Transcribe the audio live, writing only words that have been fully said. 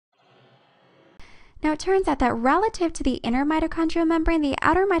Now, it turns out that relative to the inner mitochondrial membrane, the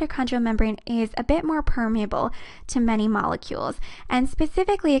outer mitochondrial membrane is a bit more permeable to many molecules. And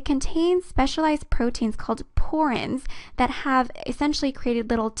specifically, it contains specialized proteins called porins that have essentially created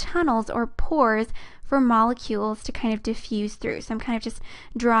little tunnels or pores for molecules to kind of diffuse through. So I'm kind of just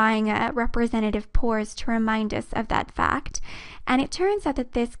drawing representative pores to remind us of that fact. And it turns out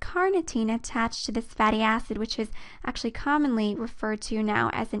that this carnitine attached to this fatty acid, which is actually commonly referred to now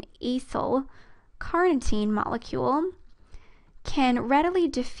as an acyl carnitine molecule, can readily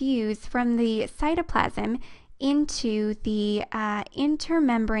diffuse from the cytoplasm into the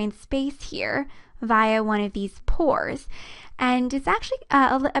intermembrane space here via one of these pores. And it's actually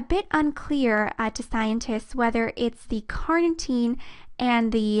a bit unclear to scientists whether it's the carnitine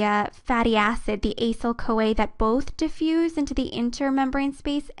and the fatty acid, the acyl-CoA, that both diffuse into the intermembrane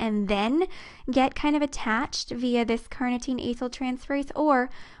space and then get kind of attached via this carnitine acyltransferase,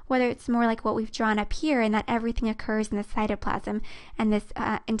 or whether it's more like what we've drawn up here, and that everything occurs in the cytoplasm and this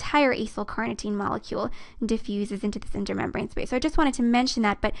entire acyl carnitine molecule diffuses into this intermembrane space. So I just wanted to mention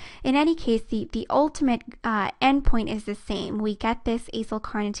that, but in any case, the ultimate endpoint is the same. We get this acyl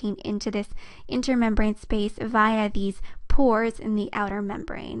carnitine into this intermembrane space via these pores in the outer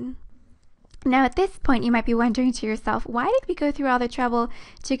membrane. Now, at this point, you might be wondering to yourself, why did we go through all the trouble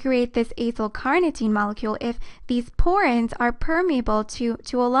to create this acyl carnitine molecule if these porins are permeable to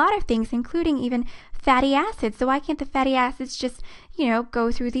a lot of things, including even fatty acids? So why can't the fatty acids just,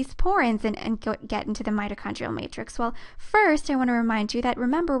 go through these porins and get into the mitochondrial matrix? Well, first, I want to remind you that,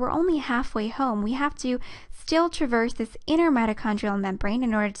 remember, we're only halfway home. We have to still traverse this inner mitochondrial membrane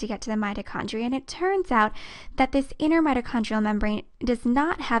in order to get to the mitochondria. And it turns out that this inner mitochondrial membrane does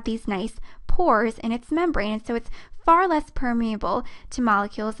not have these nice pores in its membrane, and so it's far less permeable to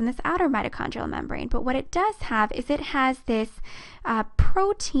molecules in this outer mitochondrial membrane. But what it does have is it has this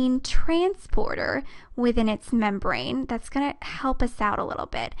protein transporter within its membrane that's going to help us out a little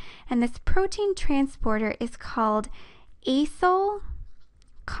bit. And this protein transporter is called acyl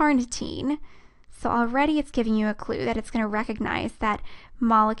carnitine. So already it's giving you a clue that it's going to recognize that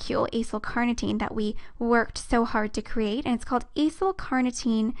molecule, acyl carnitine, that we worked so hard to create, and it's called acyl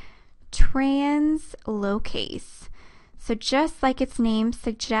carnitine translocase. So just like its name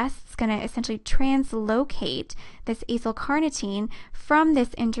suggests, it's going to essentially translocate this acyl carnitine from this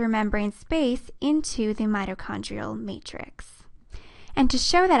intermembrane space into the mitochondrial matrix. And to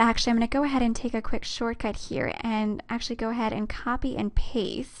show that, actually, I'm going to go ahead and take a quick shortcut here and actually go ahead and copy and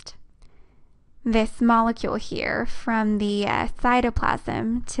paste this molecule here from the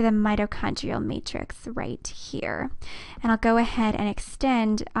cytoplasm to the mitochondrial matrix right here. And I'll go ahead and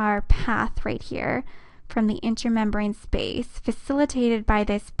extend our path right here from the intermembrane space facilitated by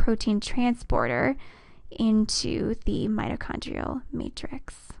this protein transporter into the mitochondrial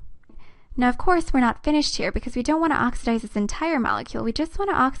matrix. Now, of course, we're not finished here because we don't want to oxidize this entire molecule. We just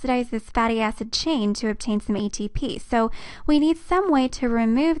want to oxidize this fatty acid chain to obtain some ATP. So we need some way to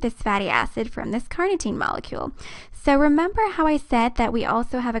remove this fatty acid from this carnitine molecule. So remember how I said that we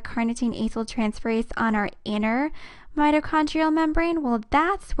also have a carnitine acyltransferase on our inner mitochondrial membrane? Well,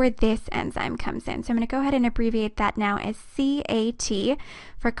 that's where this enzyme comes in. So I'm going to go ahead and abbreviate that now as CAT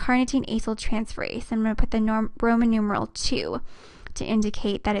for carnitine acyltransferase. I'm going to put the Roman numeral 2 to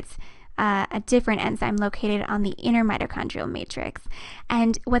indicate that it's a different enzyme located on the inner mitochondrial matrix.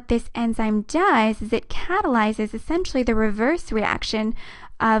 And what this enzyme does is it catalyzes essentially the reverse reaction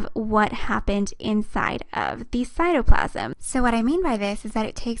of what happened inside of the cytoplasm. So what I mean by this is that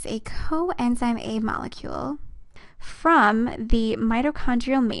it takes a coenzyme A molecule from the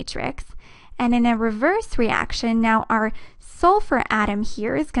mitochondrial matrix, and in a reverse reaction, now our sulfur atom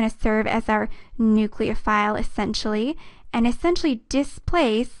here is going to serve as our nucleophile essentially, and essentially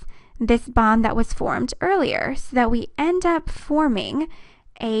displace this bond that was formed earlier, so that we end up forming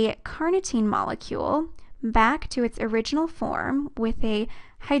a carnitine molecule back to its original form with a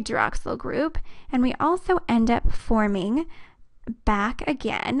hydroxyl group, and we also end up forming back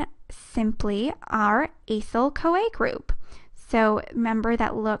again simply our acyl-CoA group. So remember,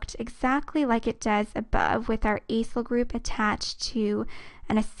 that looked exactly like it does above, with our acyl group attached to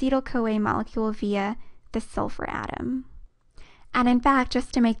an acetyl-CoA molecule via the sulfur atom. And in fact,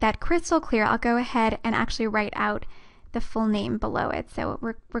 just to make that crystal clear, I'll go ahead and actually write out the full name below it. So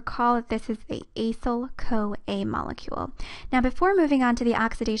recall that this is the acyl-CoA molecule. Now, before moving on to the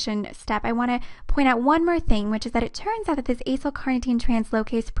oxidation step, I want to point out one more thing, which is that it turns out that this acyl carnitine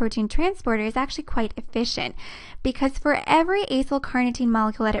translocase protein transporter is actually quite efficient, because for every acyl carnitine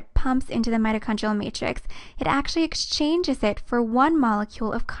molecule that it pumps into the mitochondrial matrix, it actually exchanges it for one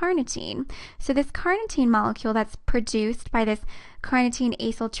molecule of carnitine. So this carnitine molecule that's produced by this carnitine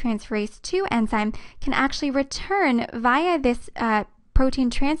acyltransferase 2 enzyme can actually return via this protein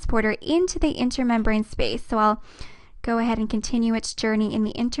transporter into the intermembrane space. So I'll go ahead and continue its journey in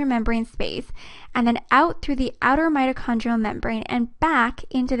the intermembrane space, and then out through the outer mitochondrial membrane and back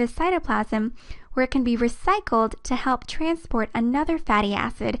into the cytoplasm, where it can be recycled to help transport another fatty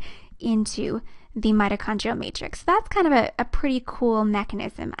acid into the mitochondrial matrix. So that's kind of a pretty cool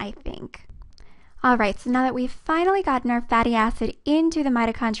mechanism, I think. All right, so now that we've finally gotten our fatty acid into the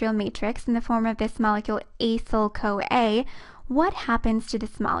mitochondrial matrix in the form of this molecule acyl-CoA, what happens to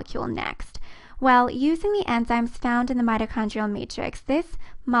this molecule next? Well, using the enzymes found in the mitochondrial matrix, this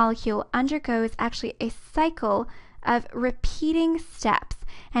molecule undergoes actually a cycle of repeating steps,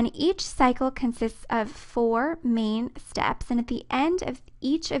 and each cycle consists of 4 main steps, and at the end of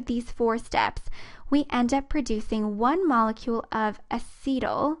each of these 4 steps, we end up producing one molecule of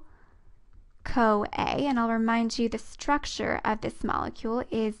acetyl-CoA, and I'll remind you the structure of this molecule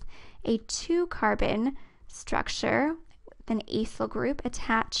is a 2-carbon structure, an acyl group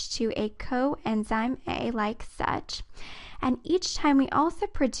attached to a coenzyme A like such. And each time we also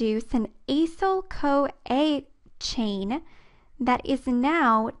produce an acyl-CoA chain that is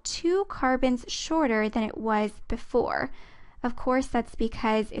now 2 carbons shorter than it was before. Of course, that's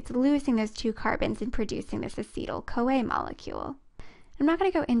because it's losing those 2 carbons in producing this acetyl-CoA molecule. I'm not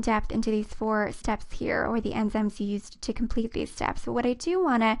going to go in depth into these 4 steps here or the enzymes used to complete these steps, but what I do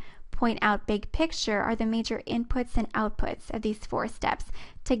want to point out big picture are the major inputs and outputs of these 4 steps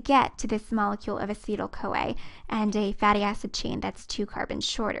to get to this molecule of acetyl-CoA and a fatty acid chain that's 2 carbons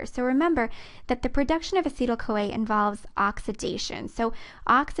shorter. So remember that the production of acetyl-CoA involves oxidation. So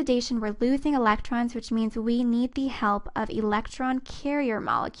oxidation, we're losing electrons, which means we need the help of electron carrier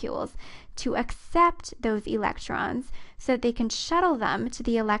molecules to accept those electrons so that they can shuttle them to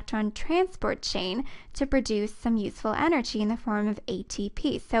the electron transport chain to produce some useful energy in the form of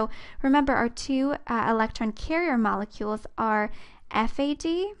ATP. So remember, our 2 electron carrier molecules are FAD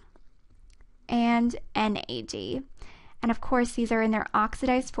and NAD. And of course, these are in their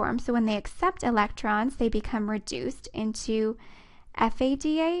oxidized form, so when they accept electrons, they become reduced into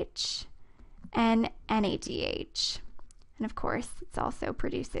FADH and NADH. And of course, it also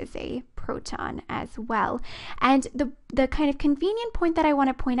produces a proton as well. And the kind of convenient point that I want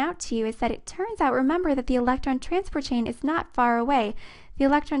to point out to you is that it turns out, remember that the electron transport chain is not far away. The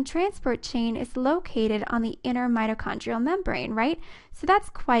electron transport chain is located on the inner mitochondrial membrane, right? So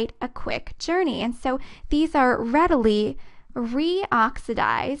that's quite a quick journey. And so these are readily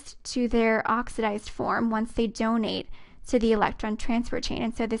reoxidized to their oxidized form once they donate to the electron transport chain.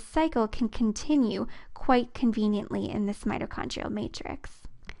 And so this cycle can continue quite conveniently in this mitochondrial matrix.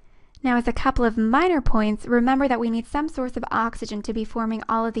 Now, as a couple of minor points, remember that we need some source of oxygen to be forming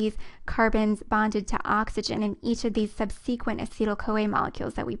all of these carbons bonded to oxygen in each of these subsequent acetyl-CoA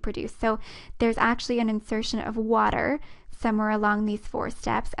molecules that we produce. So there's actually an insertion of water somewhere along these 4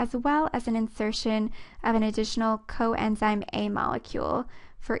 steps, as well as an insertion of an additional coenzyme A molecule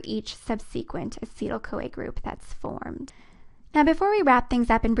for each subsequent acetyl-CoA group that's formed. Now, before we wrap things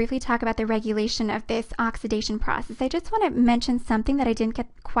up and briefly talk about the regulation of this oxidation process, I just want to mention something that I didn't get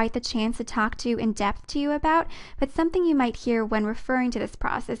quite the chance to talk to in depth to you about, but something you might hear when referring to this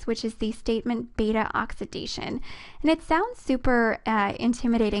process, which is the statement beta oxidation. And it sounds super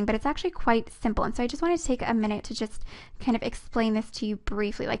intimidating, but it's actually quite simple. And so I just want to take a minute to just kind of explain this to you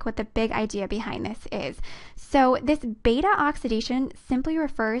briefly, like what the big idea behind this is. So this beta oxidation simply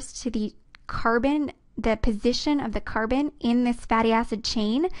refers to the position of the carbon in this fatty acid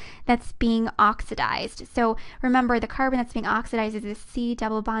chain that's being oxidized. So remember, the carbon that's being oxidized is this C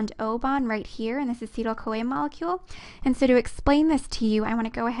double bond O bond right here in this acetyl-CoA molecule. And so to explain this to you, I want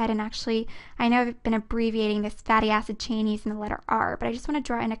to go ahead and actually, I know I've been abbreviating this fatty acid chain using the letter R, but I just want to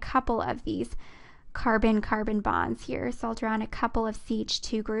draw in a couple of these carbon-carbon bonds here. So I'll draw in a couple of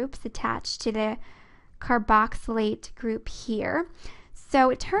CH2 groups attached to the carboxylate group here. So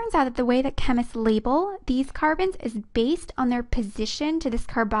it turns out that the way that chemists label these carbons is based on their position to this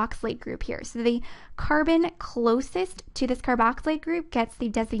carboxylate group here. So the carbon closest to this carboxylate group gets the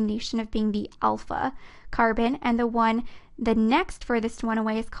designation of being the alpha carbon, and the next furthest one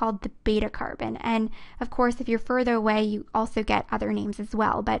away is called the beta carbon. And of course, if you're further away, you also get other names as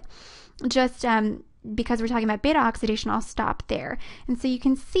well. But just because we're talking about beta oxidation, I'll stop there. And so you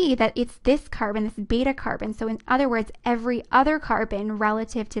can see that it's this carbon, this beta carbon. So in other words, every other carbon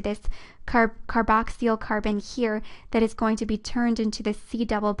relative to this carboxyl carbon here that is going to be turned into the C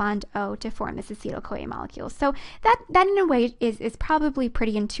double bond O to form this acetyl-CoA molecule. So that in a way is probably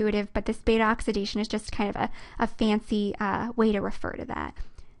pretty intuitive, but this beta oxidation is just kind of a fancy way to refer to that.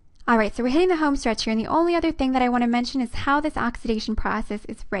 All right, so we're hitting the home stretch here, and the only other thing that I want to mention is how this oxidation process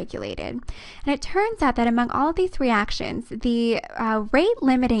is regulated. And it turns out that among all of these reactions, the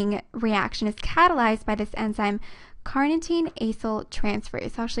rate-limiting reaction is catalyzed by this enzyme Carnitine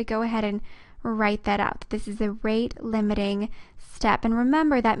Acyltransferase. So I'll actually go ahead and write that out. This is a rate-limiting step. And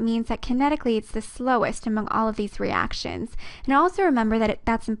remember, that means that kinetically it's the slowest among all of these reactions. And also remember that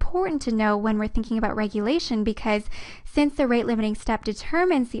that's important to know when we're thinking about regulation, because since the rate-limiting step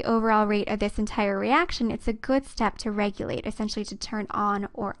determines the overall rate of this entire reaction, it's a good step to regulate, essentially to turn on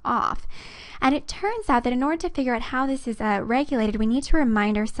or off. And it turns out that in order to figure out how this is regulated, we need to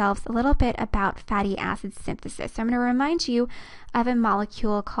remind ourselves a little bit about fatty acid synthesis. So I'm going to remind you of a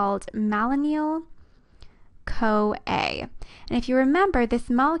molecule called malonyl CoA. And if you remember, this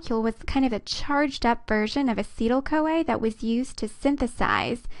molecule was kind of a charged up version of acetyl-CoA that was used to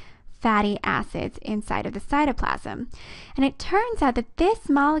synthesize fatty acids inside of the cytoplasm. And it turns out that this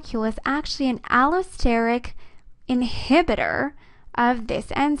molecule is actually an allosteric inhibitor of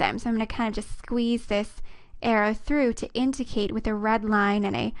this enzyme. So I'm going to kind of just squeeze this arrow through to indicate with a red line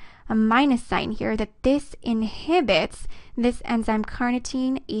and a minus sign here that this inhibits this enzyme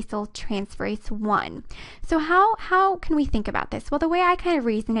carnitine acyltransferase 1. So how can we think about this? Well, the way I kind of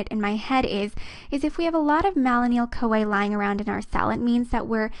reason it in my head is if we have a lot of malonyl CoA lying around in our cell, it means that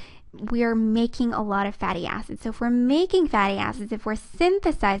we're making a lot of fatty acids. So if we're making fatty acids, if we're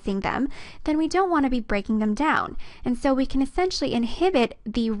synthesizing them, then we don't want to be breaking them down. And so we can essentially inhibit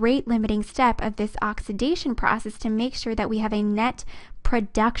the rate-limiting step of this oxidation process to make sure that we have a net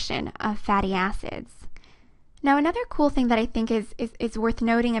production of fatty acids. Now, another cool thing that I think is worth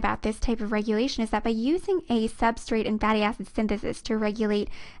noting about this type of regulation is that by using a substrate in fatty acid synthesis to regulate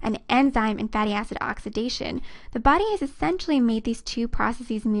an enzyme in fatty acid oxidation, the body has essentially made these two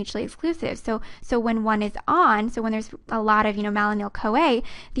processes mutually exclusive. So when one is on, so when there's a lot of, malonyl CoA,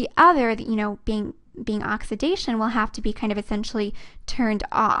 the other, being oxidation, will have to be kind of essentially turned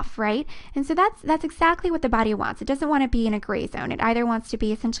off, right? And so that's exactly what the body wants. It doesn't want to be in a gray zone. It either wants to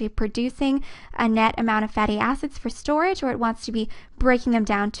be essentially producing a net amount of fatty acids for storage, or it wants to be breaking them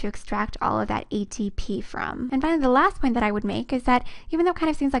down to extract all of that ATP from. And finally, the last point that I would make is that even though it kind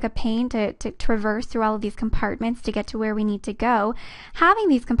of seems like a pain to traverse through all of these compartments to get to where we need to go, having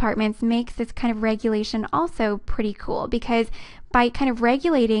these compartments makes this kind of regulation also pretty cool, because by kind of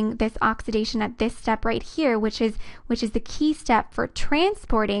regulating this oxidation at this step right here, which is the key step for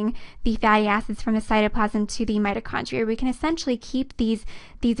transporting the fatty acids from the cytoplasm to the mitochondria, we can essentially keep these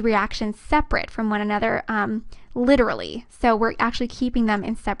reactions separate from one another, literally. So we're actually keeping them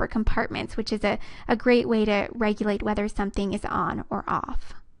in separate compartments, which is a great way to regulate whether something is on or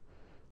off.